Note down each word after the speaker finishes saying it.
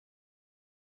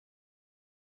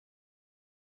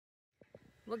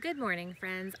Well, good morning,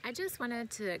 friends. I just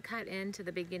wanted to cut into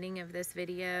the beginning of this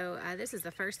video. This is the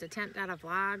first attempt at a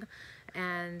vlog,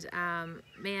 and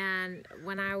man,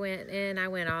 when I went in, I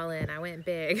went all in. I went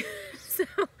big. So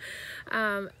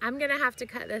I'm gonna have to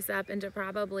cut this up into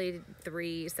probably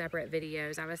 3 separate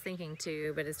videos. I was thinking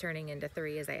 2, but it's turning into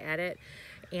 3 as I edit.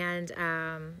 And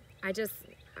I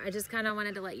just kind of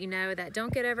wanted to let you know that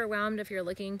don't get overwhelmed if you're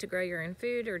looking to grow your own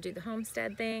food or do the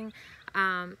homestead thing.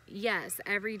 Yes,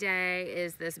 every day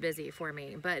is this busy for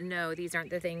me, but no, these aren't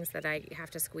the things that I have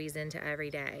to squeeze into every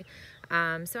day.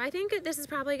 So I think this is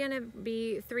probably going to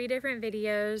be 3 different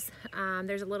videos.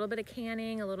 There's a little bit of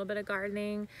canning, a little bit of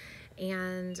gardening,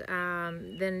 and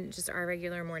then just our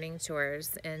regular morning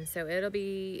chores. And so it'll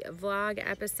be vlog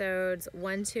episodes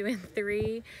 1, 2, and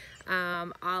 3,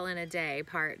 all in a day,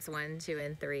 parts 1, 2,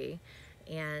 and 3.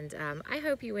 And I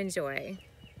hope you enjoy.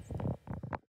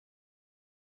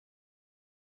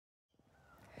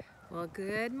 Well,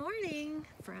 good morning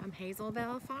from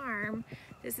Hazelbell Farm.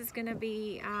 This is going to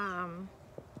be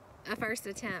a first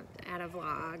attempt at a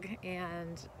vlog,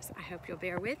 and I hope you'll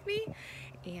bear with me.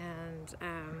 And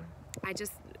I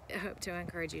just hope to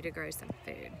encourage you to grow some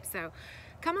food. So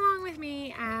come along with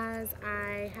me as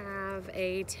I have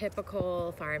a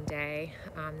typical farm day,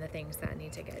 the things that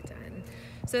need to get done.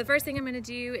 So the first thing I'm going to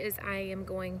do is I am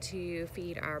going to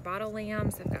feed our bottle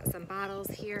lambs. I've got some bottles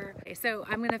here. Okay, so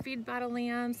I'm going to feed bottle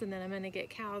lambs, and then I'm going to get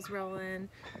cows rolling.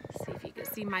 See if you can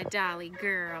see my Dolly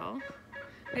girl.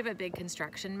 We have a big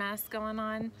construction mess going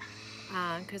on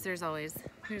because there's always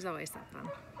something.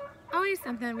 Always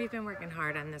something. We've been working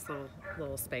hard on this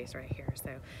little space right here. So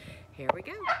here we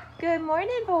go. Good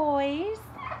morning, boys.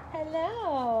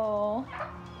 Hello.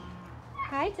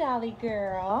 Hi, Dolly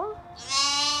girl.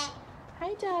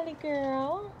 Hi, Dolly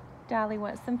girl. Dolly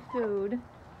wants some food.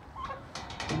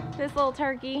 This little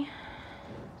turkey,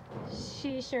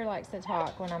 she sure likes to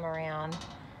talk when I'm around.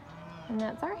 And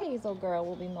that's our Hazel girl.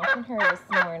 We'll be milking her this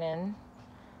morning.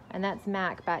 And that's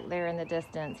Mac back there in the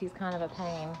distance. He's kind of a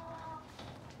pain.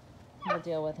 We'll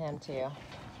deal with him too.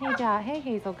 Hey, hey,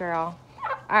 Hazel girl.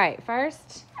 All right,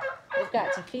 first we've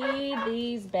got to feed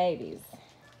these babies.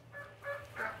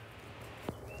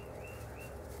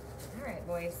 All right,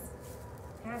 boys,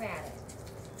 have at it.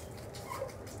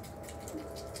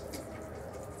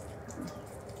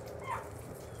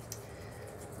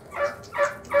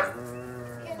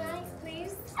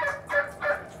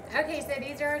 Okay, so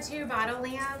these are our 2 bottle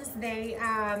lambs. They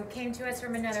came to us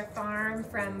from another farm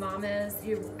from mamas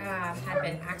who had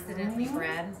been accidentally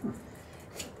bred.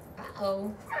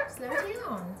 Uh-oh, slow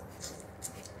down.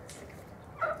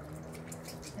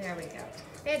 There we go.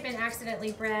 They had been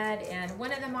accidentally bred, and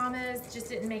one of the mamas just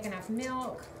didn't make enough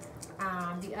milk.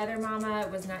 The other mama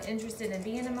was not interested in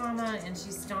being a mama, and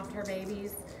she stomped her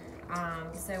babies.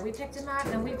 So we picked them up,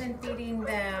 and we've been feeding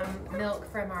them milk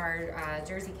from our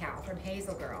Jersey cow, from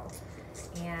Hazel Girl.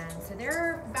 And so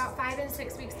they're about 5 and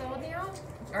 6 weeks old now,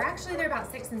 or actually they're about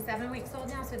 6 and 7 weeks old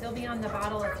now, so they'll be on the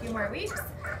bottle a few more weeks,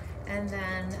 and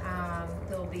then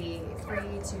they'll be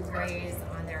free to graze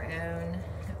on their own.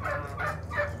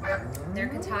 They're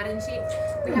Katahdin sheep.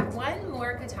 We have one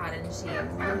more Katahdin sheep.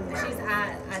 She's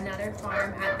at another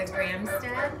farm at the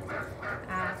Homestead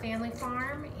family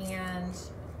farm, and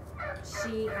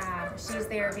she's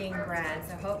there being bred,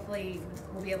 so hopefully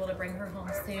we'll be able to bring her home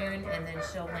soon, and then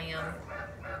she'll lamb.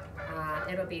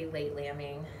 It'll be late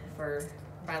lambing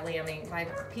by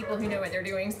people who know what they're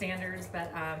doing standards,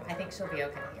 but I think she'll be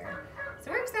okay here.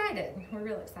 So we're excited. We're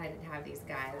real excited to have these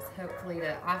guys, hopefully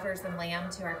to offer some lamb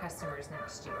to our customers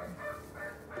next year.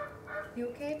 You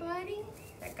okay, buddy?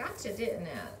 That got you, didn't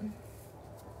it?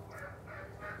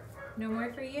 No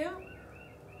more for you?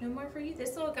 No more for you?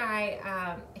 This little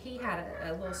guy, he had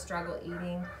a little struggle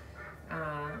eating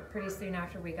pretty soon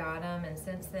after we got him, and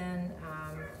since then,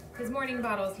 his morning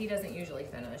bottles he doesn't usually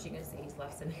finish. You can see he's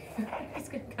left some. He's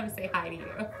gonna come say hi to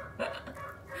you.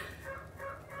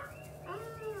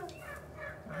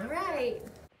 All right.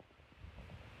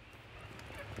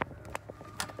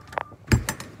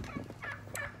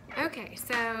 Okay,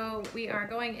 so we are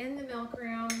going in the milk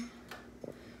room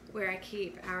where I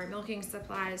keep our milking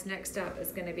supplies. Next up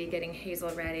is going to be getting Hazel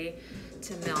ready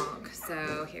to milk.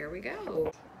 So here we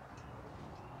go.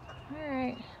 All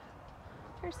right,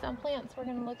 there's some plants we're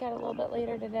going to look at a little bit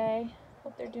later today.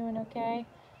 Hope they're doing okay.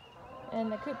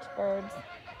 And the cooped birds,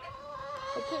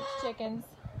 the cooped chickens.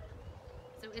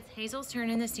 So it's Hazel's turn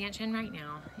in the stanchion right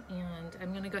now, and I'm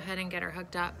going to go ahead and get her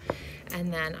hooked up.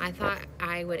 And then I thought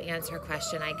I would answer a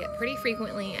question I get pretty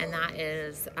frequently, and that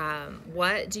is,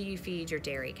 what do you feed your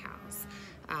dairy cows?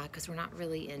 Because we're not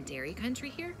really in dairy country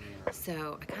here,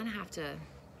 so I kind of have to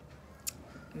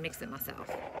mix it myself.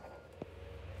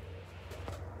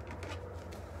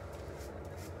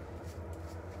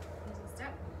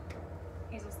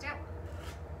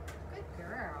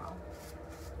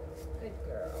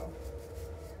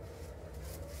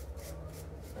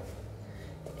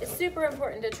 super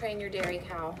important to train your dairy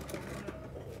cow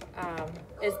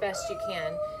as best you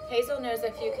can. Hazel knows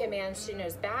a few commands. She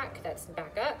knows back, that's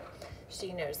back up.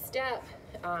 She knows step,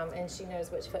 and she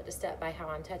knows which foot to step by how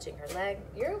I'm touching her leg.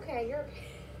 You're okay, you're okay.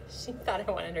 She thought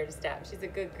I wanted her to step. She's a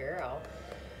good girl.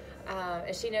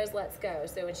 And she knows let's go.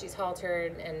 So when she's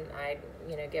haltered and I,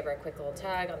 give her a quick little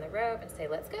tug on the rope and say,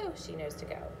 let's go, she knows to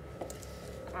go.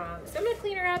 So I'm gonna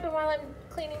clean her up, and while I'm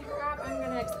cleaning her up, I'm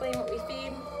gonna explain what we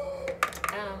feed.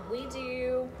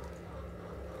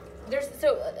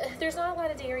 There's not a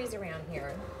lot of dairies around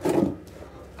here.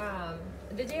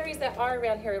 The dairies that are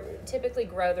around here typically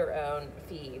grow their own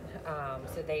feed.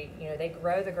 So they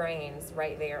grow the grains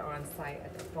right there on site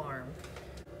at the farm.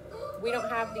 We don't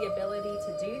have the ability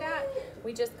to do that.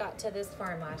 We just got to this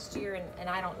farm last year, and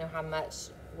I don't know how much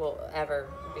we'll ever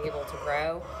be able to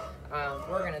grow.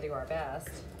 We're gonna do our best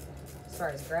as far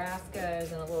as grass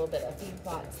goes and a little bit of feed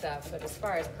plot stuff, but as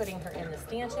far as putting her in the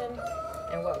stanchion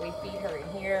and what we feed her in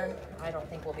here, I don't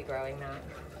think we'll be growing that.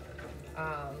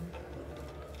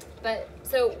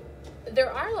 So there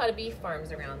are a lot of beef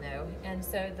farms around though, and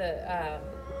so the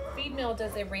feed mill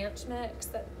does a ranch mix.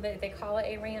 They call it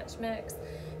a ranch mix,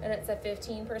 and it's a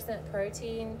 15%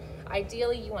 protein.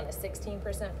 Ideally, you want a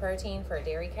 16% protein for a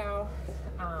dairy cow.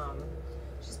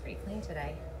 She's pretty clean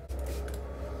today.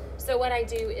 So what I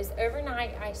do is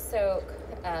overnight I soak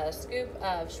a scoop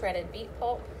of shredded beet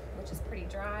pulp, which is pretty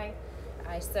dry.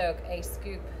 I soak a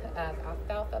scoop of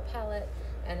alfalfa pellet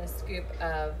and a scoop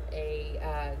of a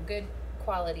good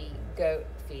quality goat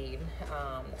feed.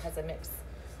 It has a mix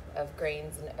of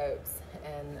grains and oats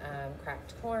and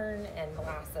cracked corn and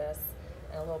molasses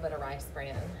and a little bit of rice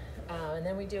bran. And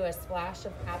then we do a splash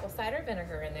of apple cider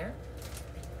vinegar in there.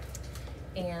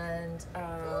 And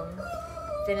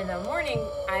then in the morning,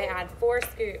 I add 4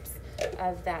 scoops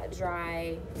of that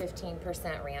dry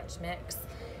 15% ranch mix.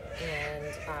 And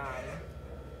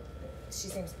she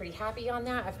seems pretty happy on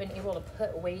that. I've been able to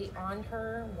put weight on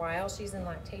her while she's in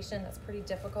lactation. That's pretty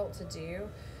difficult to do,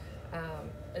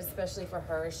 especially for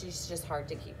her. She's just hard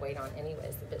to keep weight on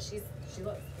anyways, but she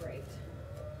looks great.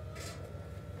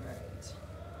 All right.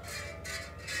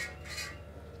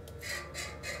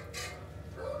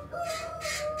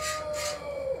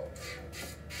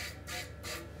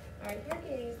 All right, here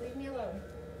kitties, leave me alone.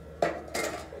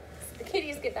 The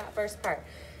kitties get that first part.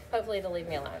 Hopefully they'll leave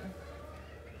me alone.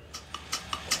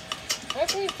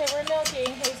 Okay, so we're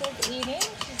milking. Hazel's eating.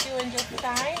 She's doing just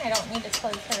fine. I don't need to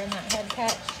close her in that head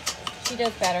catch. She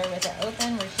does better with it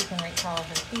open where she can reach all of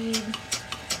her feed.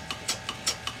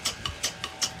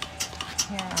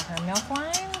 Here are her milk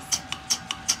lines.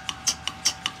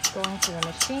 Going through the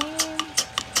machine.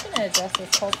 I'm going to adjust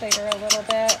this pulsator a little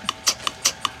bit.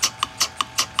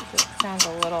 It sounds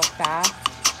a little fast.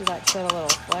 She likes it a little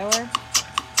slower.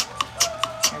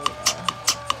 There we go.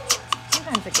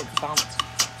 Sometimes it gets bumped.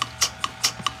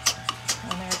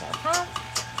 And there's our pump.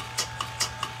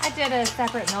 I did a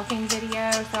separate milking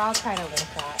video, so I'll try to link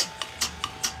that.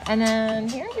 And then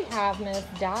here we have Miss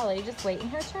Dolly just waiting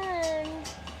her turn.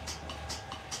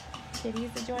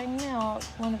 Kitty's enjoying milk.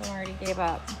 One of them already gave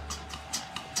up.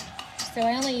 So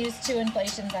I only use 2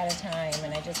 inflations at a time,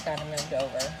 and I just got them moved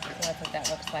over. So that's what that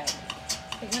looks like.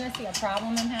 But you want to see a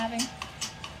problem I'm having?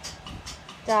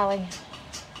 Dolly,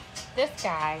 this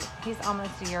guy, he's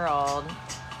almost a year old,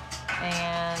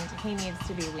 and he needs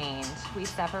to be weaned. We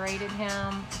separated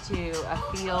him to a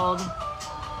field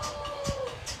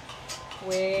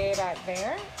way back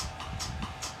there.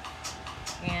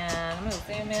 And I'm going to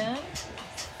zoom in.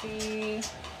 See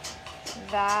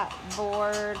that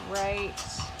board right,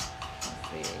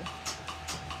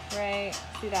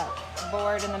 see that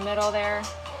board in the middle there?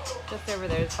 Just over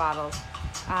those bottles.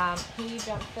 He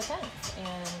jumped the fence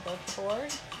and broke the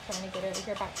board, trying to get over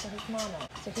here back to his mama.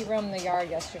 So he roamed the yard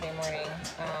yesterday morning.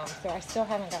 So I still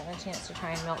haven't gotten a chance to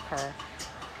try and milk her.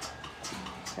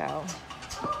 So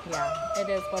yeah, it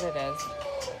is what it is.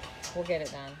 We'll get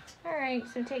it done. All right,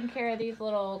 so taking care of these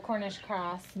little Cornish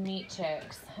cross meat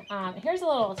chicks. Here's a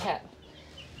little tip.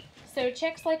 So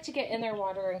chicks like to get in their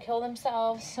water and kill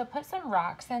themselves, so put some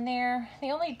rocks in there.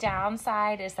 The only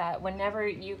downside is that whenever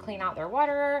you clean out their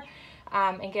water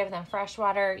and give them fresh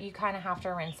water, you kind of have to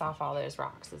rinse off all those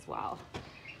rocks as well.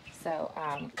 So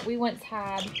we once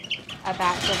had a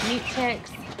batch of meat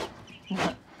chicks.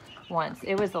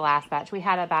 It was the last batch. We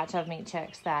had a batch of meat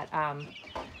chicks that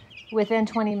within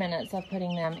 20 minutes of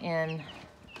putting them in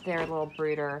their little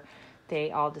brooder,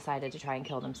 they all decided to try and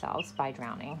kill themselves by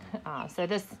drowning. So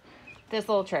this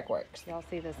little trick works. Y'all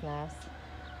see this nest?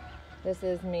 This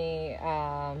is me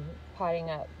potting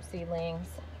up seedlings.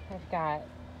 I've got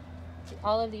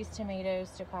all of these tomatoes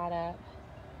to pot up.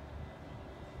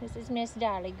 This is Miss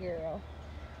Dolly girl.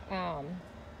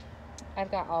 I've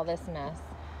got all this mess.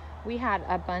 We had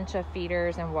a bunch of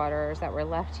feeders and waters that were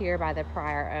left here by the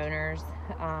prior owners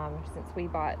since we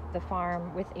bought the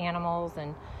farm with animals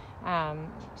and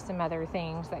some other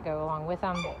things that go along with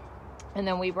them. And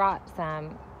then we brought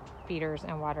some feeders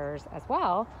and waters as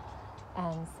well.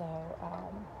 And so,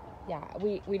 yeah,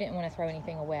 we didn't want to throw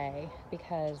anything away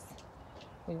because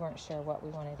we weren't sure what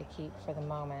we wanted to keep for the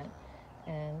moment.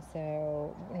 And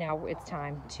so now it's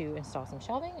time to install some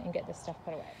shelving and get this stuff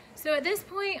put away. So at this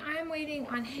point, I'm waiting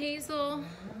on Hazel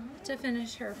to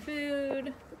finish her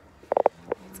food.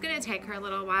 It's gonna take her a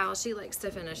little while. She likes to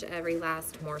finish every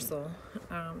last morsel.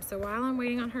 So while I'm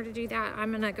waiting on her to do that,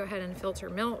 I'm gonna go ahead and filter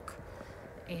milk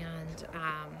and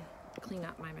clean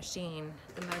up my machine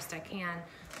the most I can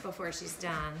before she's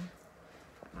done.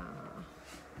 I'm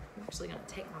actually gonna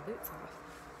take my boots off.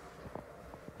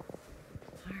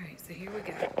 All right, so here we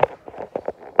go.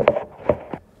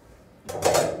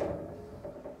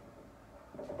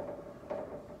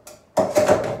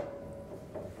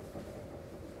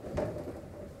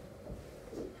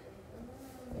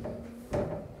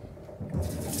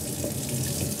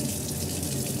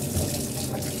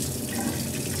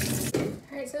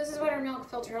 So this is what our milk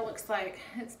filter looks like.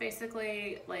 It's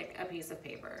basically like a piece of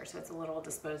paper. So it's a little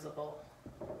disposable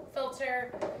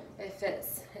filter. It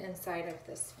fits inside of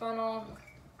this funnel.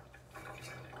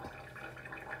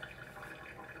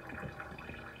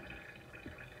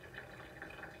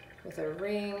 With a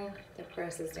ring that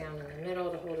presses down in the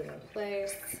middle to hold it in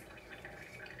place.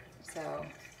 So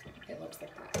it looks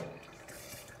like that.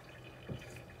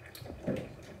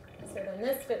 So then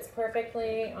this fits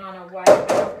perfectly on a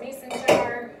white mason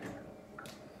jar.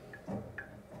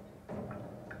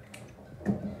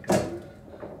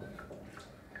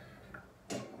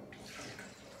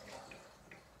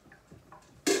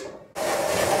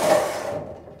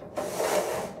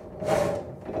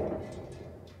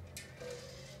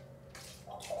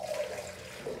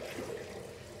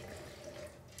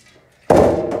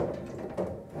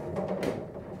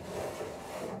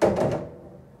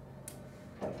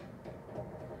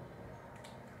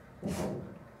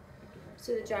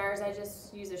 So the jars, I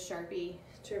just use a Sharpie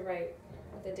to write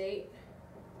the date.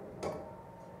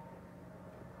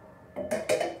 I've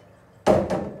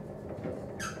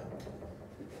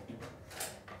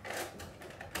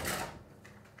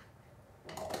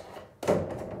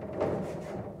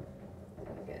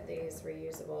got these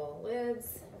reusable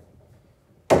lids.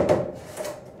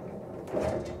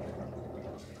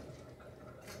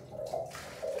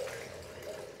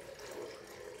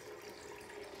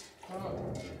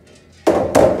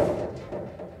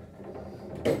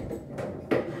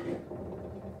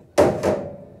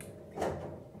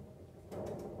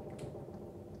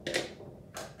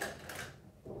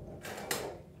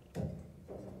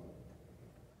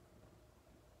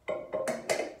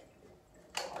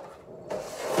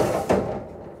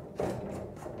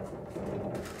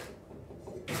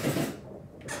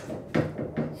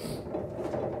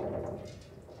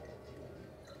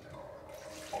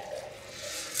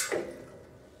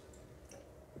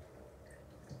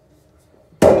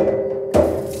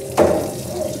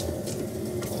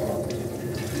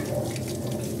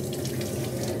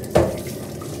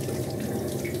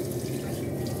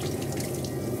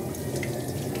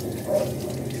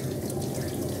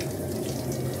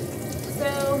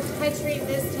 I treat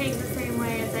this tank the same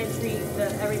way as I treat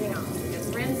everything else. It gets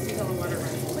rinsed until the water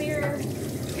runs clear.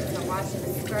 There's a wash and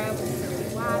a scrub with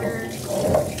soapy water.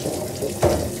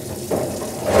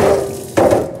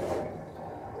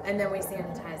 And then we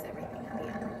sanitize everything at the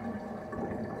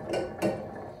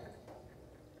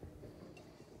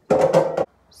end.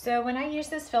 So when I use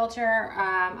this filter,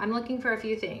 I'm looking for a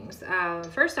few things.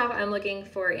 First off, I'm looking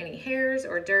for any hairs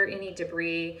or dirt, any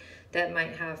debris that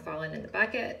might have fallen in the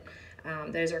bucket.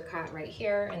 Those are caught right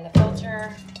here in the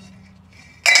filter.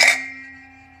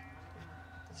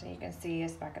 So you can see a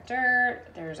speck of dirt,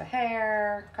 there's a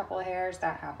hair, a couple of hairs,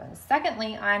 that happens.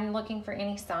 Secondly, I'm looking for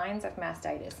any signs of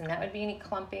mastitis, and that would be any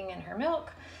clumping in her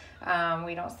milk.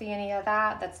 We don't see any of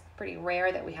that. That's pretty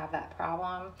rare that we have that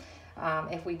problem.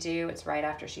 If we do, it's right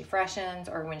after she freshens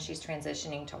or when she's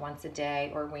transitioning to once a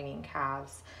day or weaning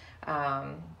calves.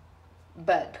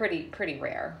 But pretty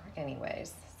rare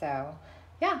anyways. So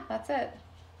yeah, that's it.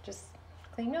 Just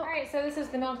clean milk. All right, so this is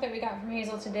the milk that we got from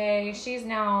Hazel today. She's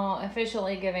now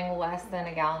officially giving less than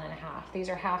 1.5 gallons. These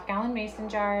are half-gallon mason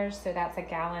jars, so that's 1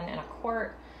 gallon and a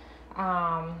quart.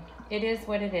 It is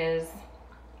what it is.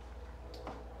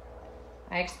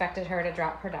 I expected her to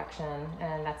drop production,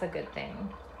 and that's a good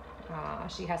thing.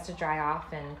 She has to dry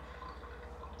off and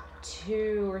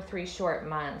 2 or 3 short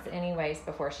months anyways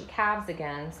before she calves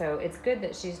again. So it's good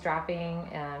that she's dropping.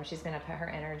 She's going to put her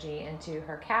energy into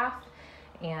her calf,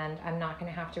 and I'm not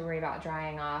going to have to worry about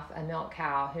drying off a milk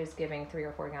cow who's giving 3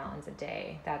 or 4 gallons a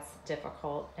day. That's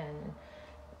difficult and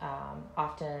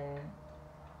often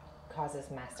causes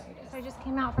mastitis. I just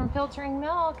came out from filtering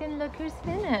milk and look who's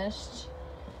finished.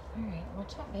 All right,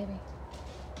 watch out, baby.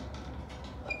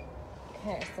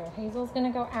 Okay, so Hazel's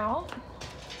gonna go out.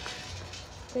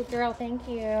 Good girl, thank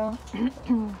you.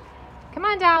 Come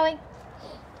on, Dolly.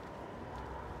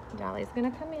 Dolly's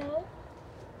gonna come in.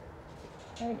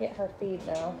 Gotta get her feed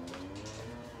though.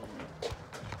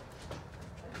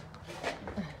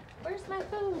 Where's my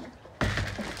food?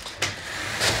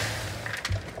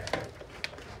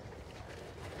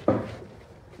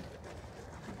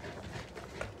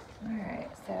 Alright,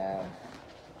 so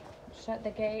shut the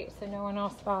gate so no one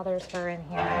else bothers her in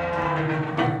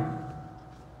here.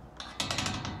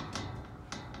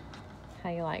 How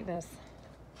you like this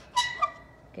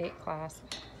gate clasp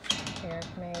Eric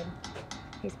made?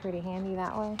 He's pretty handy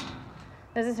that way.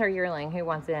 This is her yearling who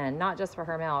wants in, not just for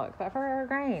her milk, but for her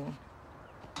grain.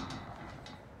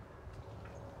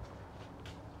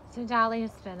 So Dolly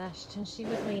is finished, and she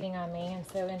was waiting on me, and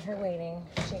so in her waiting,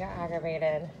 she got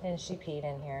aggravated, and she peed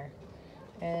in here.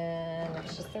 And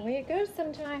it's just the way it goes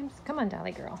sometimes. Come on,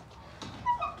 Dolly girl.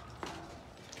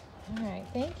 All right,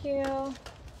 thank you.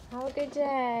 Have a good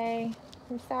day.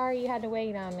 I'm sorry you had to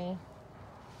wait on me.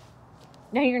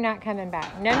 No, you're not coming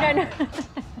back. No, no, no.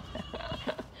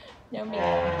 No,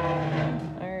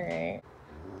 ma'am. All right.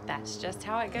 That's just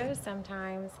how it goes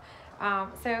sometimes.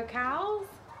 So cows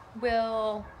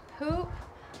will poop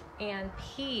and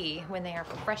pee when they are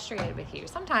frustrated with you.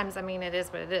 Sometimes, I mean, it is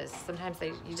what it is. Sometimes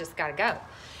you just gotta go.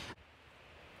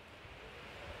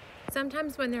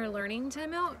 Sometimes when they're learning to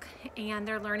milk and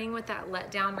they're learning what that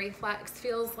letdown reflex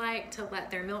feels like to let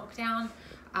their milk down,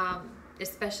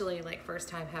 especially like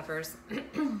first-time heifers,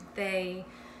 they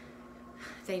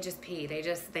just pee.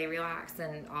 They relax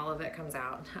and all of it comes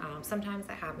out. Sometimes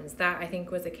that happens. That I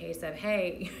think was a case of,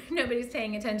 hey, nobody's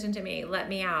paying attention to me, let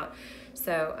me out.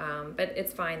 So, but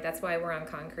it's fine. That's why we're on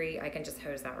concrete. I can just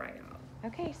hose that right out.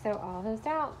 Okay, so all hosed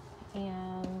out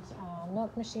and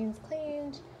milk machine's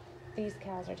cleaned. These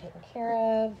cows are taken care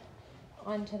of.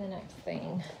 On to the next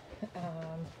thing.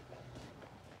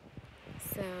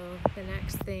 So the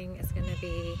next thing is going to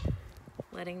be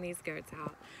letting these goats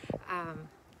out.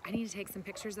 I need to take some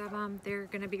pictures of them. They're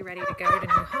going to be ready to go to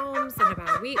new homes in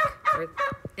about a week, or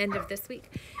end of this week.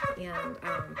 And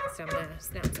so I'm going to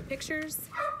snap some pictures,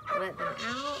 let them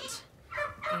out,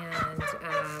 and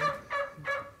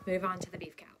move on to the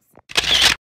beef cows.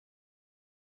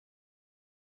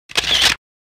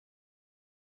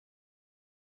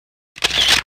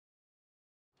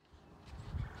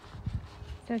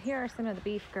 So here are some of the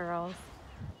beef girls.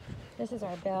 This is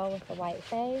our Belle with the white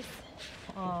face.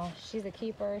 She's a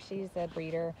keeper, she's a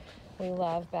breeder. We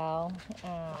love Belle.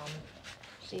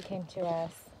 She came to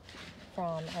us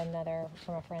from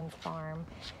a friend's farm,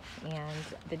 and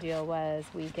the deal was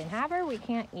we can have her, we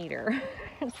can't eat her.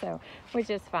 So, which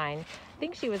is fine. I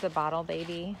think she was a bottle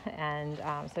baby, and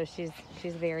so she's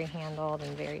very handled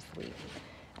and very sweet.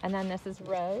 And then this is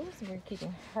Rose. We're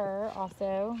keeping her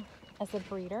also as a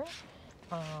breeder.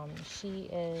 She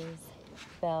is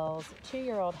Belle's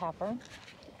 2-year-old heifer,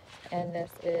 and this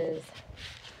is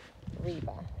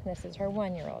Reba. This is her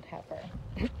 1-year-old heifer.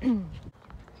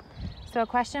 So a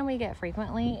question we get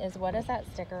frequently is, what is that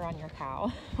sticker on your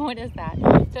cow? What is that?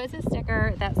 So it's a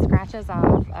sticker that scratches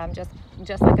off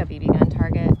just like a BB gun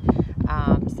target,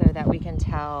 so that we can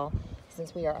tell,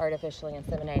 since we are artificially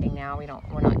inseminating now,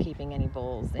 we're not keeping any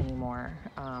bulls anymore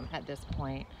at this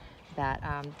point,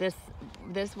 that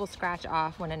this will scratch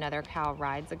off when another cow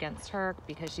rides against her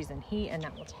because she's in heat, and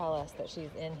that will tell us that she's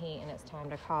in heat and it's time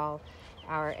to call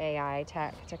our AI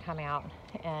tech to come out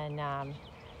and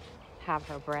have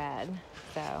her bred.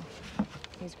 So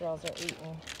these girls are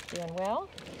doing well,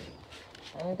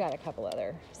 and we've got a couple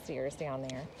other steers down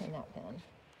there in that pen.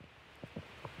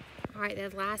 All right,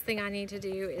 the last thing I need to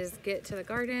do is get to the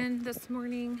garden this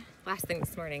morning. Last thing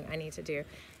this morning I need to do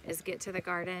is get to the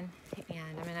garden,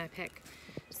 and I'm gonna pick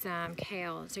some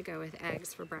kale to go with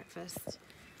eggs for breakfast.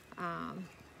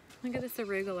 Look at this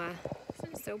arugula.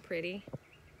 This is so pretty.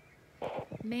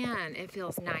 Man, it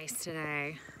feels nice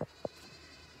today.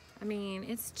 I mean,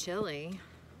 it's chilly,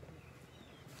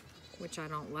 which I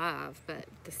don't love, but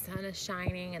the sun is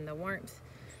shining and the warmth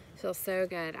feels so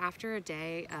good. After a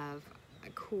day of a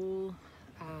cool,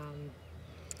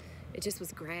 it just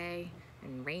was gray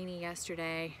and rainy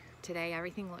yesterday. Today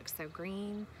everything looks so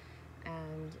green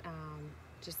and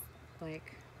just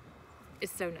like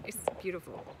It's so nice,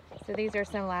 beautiful. So these are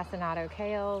some lacinato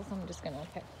kales. I'm just gonna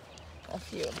pick a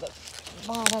few of the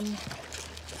bottom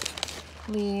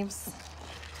leaves.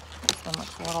 This one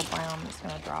looks a little brown. I'm just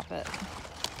gonna drop it.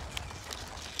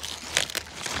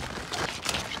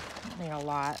 I need a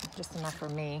lot, just enough for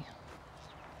me.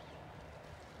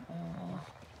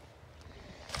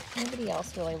 Nobody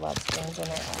else really loves changing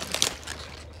their eggs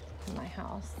in my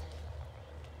house.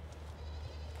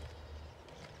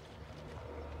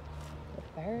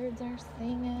 The birds are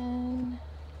singing.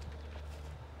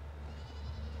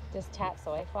 This tap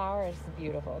soy flower is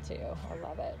beautiful too. I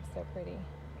love it, it's so pretty.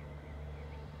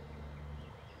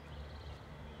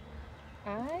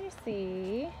 I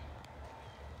see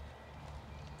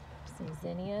some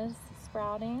zinnias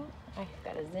sprouting. I've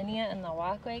got a zinnia in the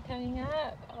walkway coming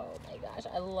up. Oh my gosh,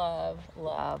 I love,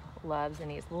 love, love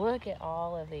zinnias. Look at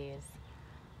all of these.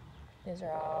 These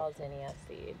are all zinnia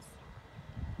seeds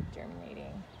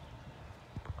germinating.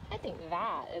 I think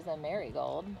that is a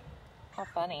marigold. How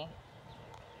funny.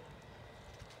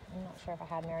 I'm not sure if I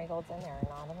had marigolds in there or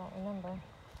not. I don't remember.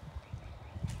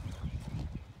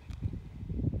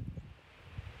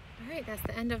 All right, that's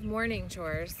the end of morning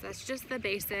chores. That's just the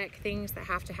basic things that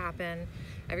have to happen.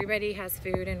 Everybody has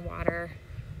food and water.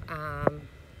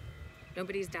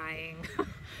 Nobody's dying.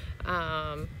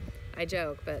 I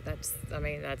joke, but that's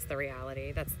the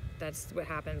reality. That's what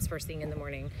happens first thing in the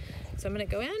morning. So I'm gonna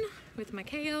go in with my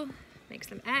kale, make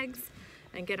some eggs,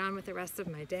 and get on with the rest of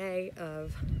my day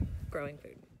of growing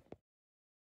food.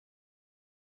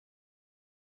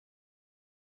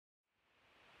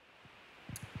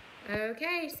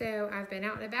 Okay, so I've been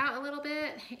out and about a little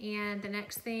bit, and the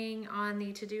next thing on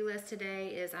the to-do list today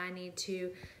is I need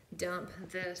to dump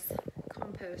this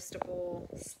compostable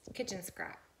kitchen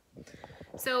scrap.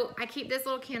 So I keep this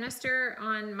little canister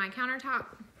on my countertop,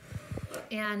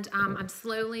 and I'm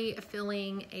slowly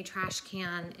filling a trash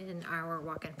can in our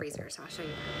walk-in freezer, so I'll show you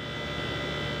that.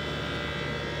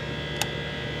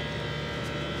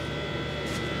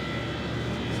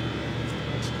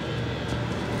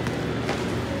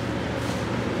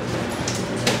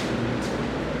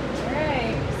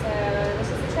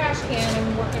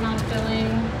 I'm working on filling.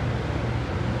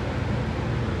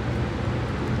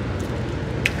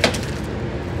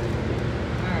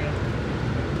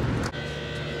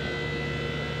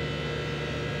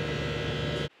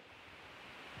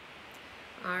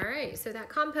 All right, so that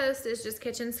compost is just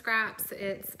kitchen scraps.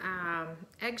 It's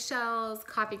eggshells,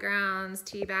 coffee grounds,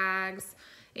 tea bags,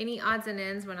 any odds and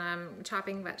ends when I'm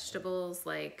chopping vegetables,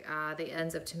 like the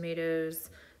ends of tomatoes,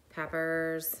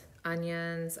 peppers,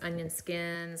 onions, onion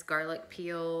skins, garlic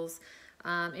peels,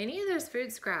 any of those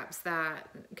food scraps that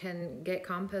can get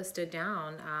composted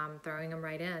down, throwing them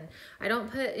right in. I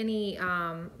don't put any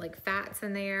like fats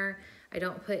in there. I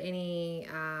don't put any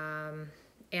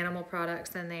animal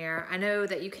products in there. I know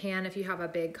that you can if you have a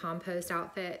big compost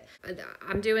outfit.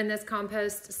 I'm doing this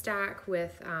compost stack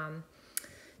with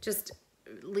just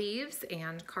leaves,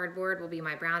 and cardboard will be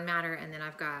my brown matter, and then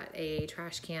I've got a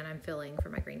trash can I'm filling for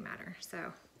my green matter.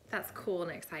 So that's cool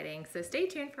and exciting. So stay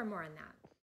tuned for more on that.